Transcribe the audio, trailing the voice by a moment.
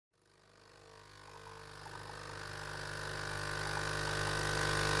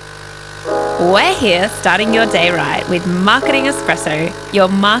We're here starting your day right with Marketing Espresso, your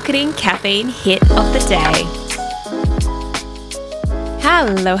marketing caffeine hit of the day.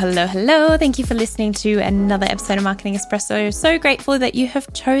 Hello. Thank you for listening to another episode of Marketing Espresso. So grateful that you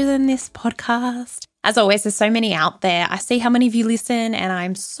have chosen this podcast. As always, there's so many out there. I see how many of you listen and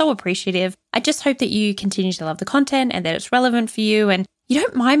I'm so appreciative. I just hope that you continue to love the content and that it's relevant for you and you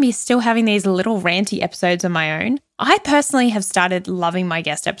don't mind me still having these little ranty episodes of my own. I personally have started loving my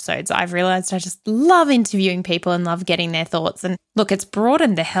guest episodes. I've realized I just love interviewing people and love getting their thoughts. And look, it's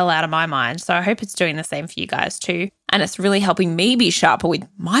broadened the hell out of my mind. So I hope it's doing the same for you guys too. And it's really helping me be sharper with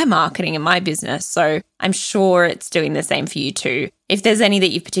my marketing and my business. So I'm sure it's doing the same for you too. If there's any that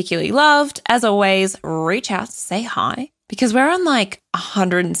you've particularly loved, as always, reach out, say hi, because we're on like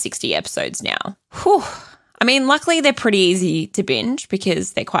 160 episodes now. Whew. I mean, luckily they're pretty easy to binge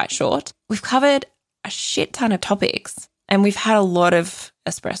because they're quite short. We've covered a shit ton of topics and we've had a lot of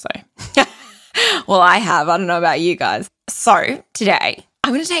espresso. Well, I have. I don't know about you guys. So today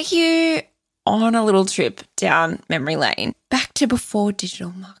I'm going to take you on a little trip down memory lane back to before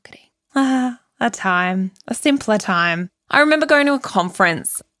digital marketing. A simpler time. I remember going to a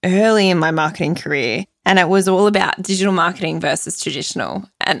conference early in my marketing career and it was all about digital marketing versus traditional.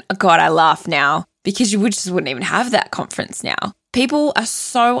 And God, I laugh now because you just wouldn't even have that conference now. People are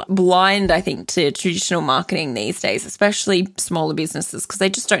so blind, I think, to traditional marketing these days, especially smaller businesses, because they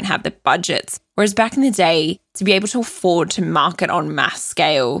just don't have the budgets. Whereas back in the day, to be able to afford to market on mass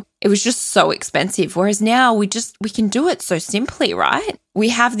scale, it was just so expensive. Whereas now we can do it so simply, right? We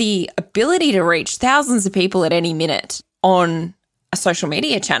have the ability to reach thousands of people at any minute on a social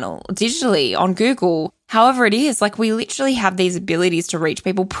media channel, digitally, on Google, however it is. Like we literally have these abilities to reach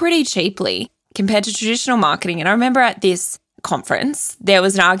people pretty cheaply compared to traditional marketing. And I remember at this conference, there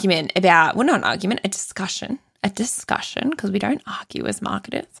was an argument about, well, not an argument, a discussion, because we don't argue as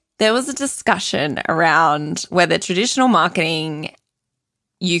marketers. There was a discussion around whether traditional marketing,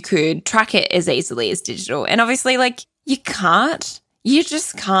 you could track it as easily as digital. And obviously, like, you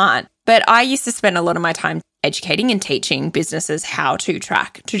just can't. But I used to spend a lot of my time educating and teaching businesses how to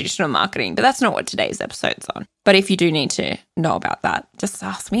track traditional marketing. But that's not what today's episode's on. But if you do need to know about that, just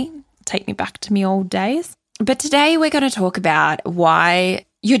ask me. Take me back to me old days. But today we're going to talk about why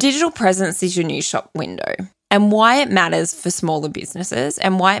your digital presence is your new shop window and why it matters for smaller businesses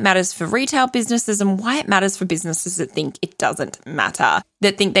and why it matters for retail businesses and why it matters for businesses that think it doesn't matter,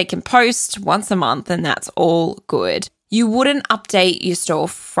 that think they can post once a month and that's all good. You wouldn't update your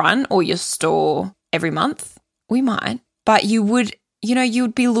storefront or your store every month. We might, but you would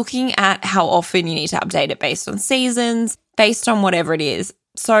be looking at how often you need to update it based on seasons, based on whatever it is.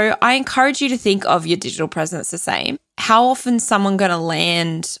 So I encourage you to think of your digital presence the same. How often is someone going to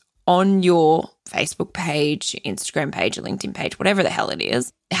land on your Facebook page, your Instagram page, your LinkedIn page, whatever the hell it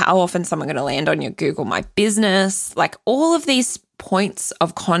is? How often is someone going to land on your Google My Business? Like all of these points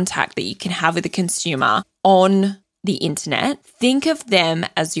of contact that you can have with the consumer on the internet, think of them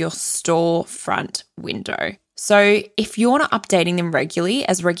as your storefront window. So if you're not updating them regularly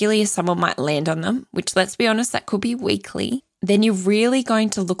as someone might land on them, which let's be honest, that could be weekly, then you're really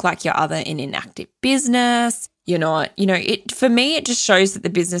going to look like you're either an inactive business. You're not, for me, it just shows that the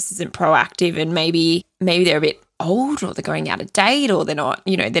business isn't proactive and maybe they're a bit old or they're going out of date or they're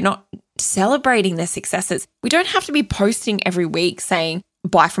not celebrating their successes. We don't have to be posting every week saying,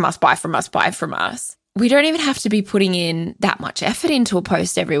 buy from us, buy from us, buy from us. We don't even have to be putting in that much effort into a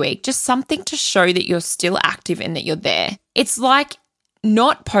post every week, just something to show that you're still active and that you're there. It's like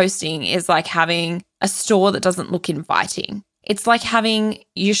not posting is like having a store that doesn't look inviting. It's like having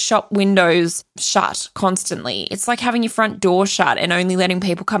your shop windows shut constantly. It's like having your front door shut and only letting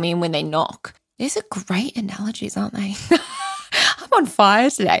people come in when they knock. These are great analogies, aren't they? I'm on fire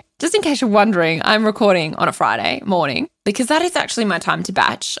today. Just in case you're wondering, I'm recording on a Friday morning because that is actually my time to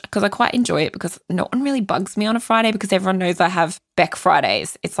batch because I quite enjoy it because no one really bugs me on a Friday because everyone knows I have Beck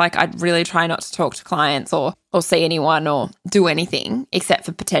Fridays. It's like I really try not to talk to clients or see anyone or do anything except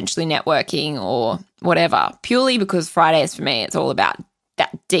for potentially networking or whatever, purely because Fridays for me, it's all about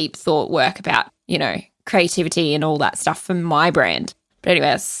that deep thought work about, creativity and all that stuff for my brand. But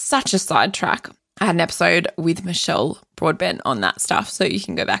anyway, it's such a sidetrack. I had an episode with Michelle Broadbent on that stuff, so you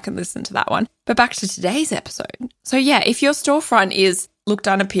can go back and listen to that one. But back to today's episode. So yeah, if your storefront looked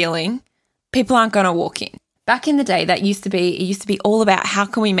unappealing, people aren't going to walk in. Back in the day, it used to be all about how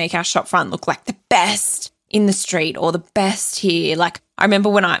can we make our shop front look like the best in the street or the best here. Like I remember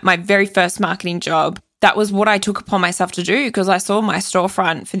when my very first marketing job, that was what I took upon myself to do because I saw my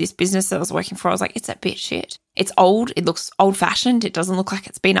storefront for this business that I was working for. I was like, it's a bit shit. It's old. It looks old fashioned. It doesn't look like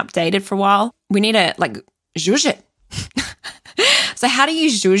it's been updated for a while. We need to zhuzh it. So how do you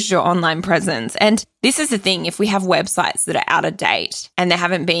zhuzh your online presence? And this is the thing, if we have websites that are out of date and they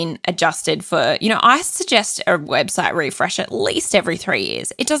haven't been adjusted for, I suggest a website refresh at least every 3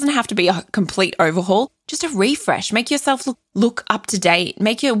 years. It doesn't have to be a complete overhaul, just a refresh. Make yourself look up to date.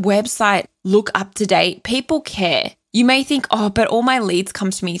 Make your website look up to date. People care. You may think, but all my leads come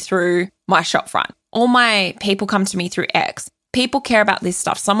to me through my shopfront. All my people come to me through X. People care about this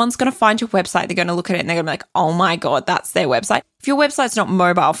stuff. Someone's going to find your website. They're going to look at it and they're going to be like, oh my God, that's their website. If your website's not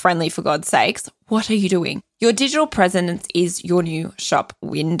mobile friendly, for God's sakes, what are you doing? Your digital presence is your new shop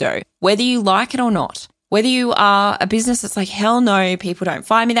window, whether you like it or not. Whether you are a business that's like, hell no, people don't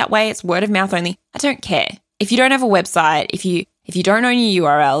find me that way. It's word of mouth only. I don't care. If you don't have a website, if you don't own your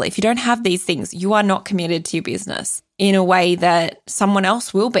URL, if you don't have these things, you are not committed to your business in a way that someone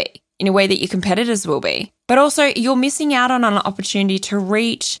else will be, in a way that your competitors will be. But also, you're missing out on an opportunity to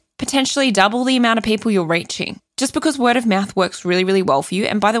reach potentially double the amount of people you're reaching. Just because word of mouth works really, really well for you.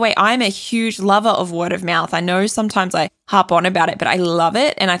 And by the way, I'm a huge lover of word of mouth. I know sometimes I harp on about it, but I love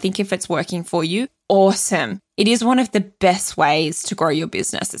it. And I think if it's working for you, awesome. It is one of the best ways to grow your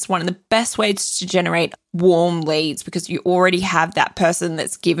business. It's one of the best ways to generate warm leads because you already have that person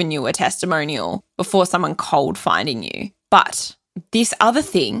that's given you a testimonial before someone cold finding you. But this other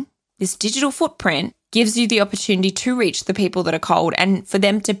thing, this digital footprint, gives you the opportunity to reach the people that are cold and for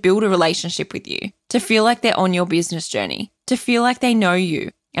them to build a relationship with you, to feel like they're on your business journey, to feel like they know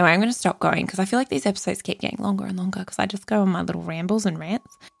you. Anyway, I'm going to stop going because I feel like these episodes keep getting longer and longer because I just go on my little rambles and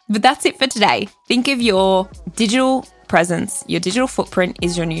rants. But that's it for today. Think of your digital presence, your digital footprint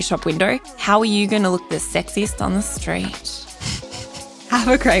is your new shop window. How are you going to look the sexiest on the street? Have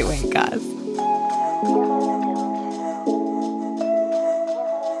a great week, guys.